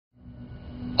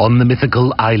On the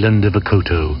mythical island of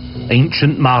Akoto,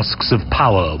 ancient masks of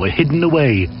power were hidden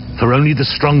away for only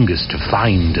the strongest to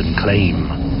find and claim.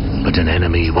 But an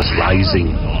enemy was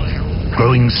rising,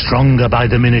 growing stronger by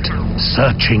the minute,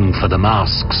 searching for the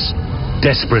masks.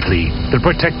 Desperately, the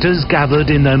protectors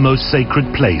gathered in their most sacred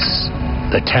place,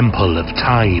 the Temple of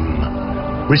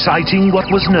Time. Reciting what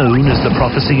was known as the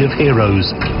Prophecy of Heroes,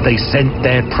 they sent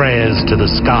their prayers to the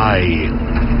sky.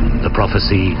 The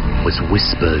prophecy was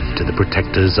whispered to the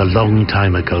protectors a long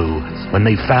time ago when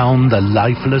they found the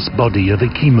lifeless body of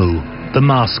Ikimu, the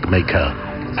mask maker,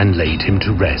 and laid him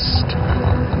to rest.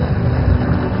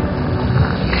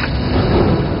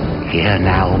 Hear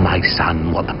now, my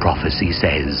son, what the prophecy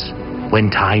says.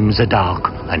 When times are dark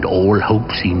and all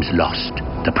hope seems lost,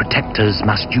 the protectors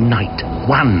must unite,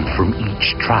 one from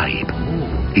each tribe.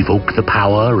 Evoke the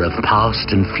power of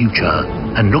past and future,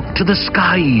 and look to the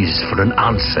skies for an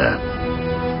answer.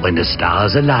 When the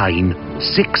stars align,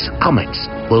 6 comets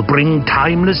will bring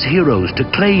timeless heroes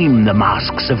to claim the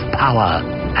masks of power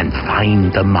and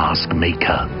find the mask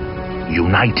maker.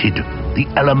 United, the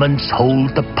elements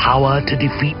hold the power to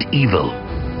defeat evil.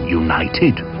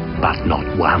 United, but not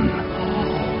one.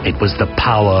 It was the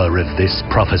power of this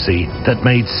prophecy that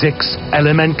made 6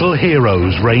 elemental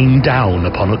heroes rain down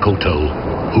upon Akoto.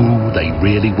 Who they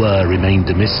really were remained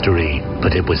a mystery,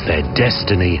 but it was their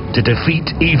destiny to defeat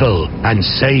evil and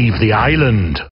save the island.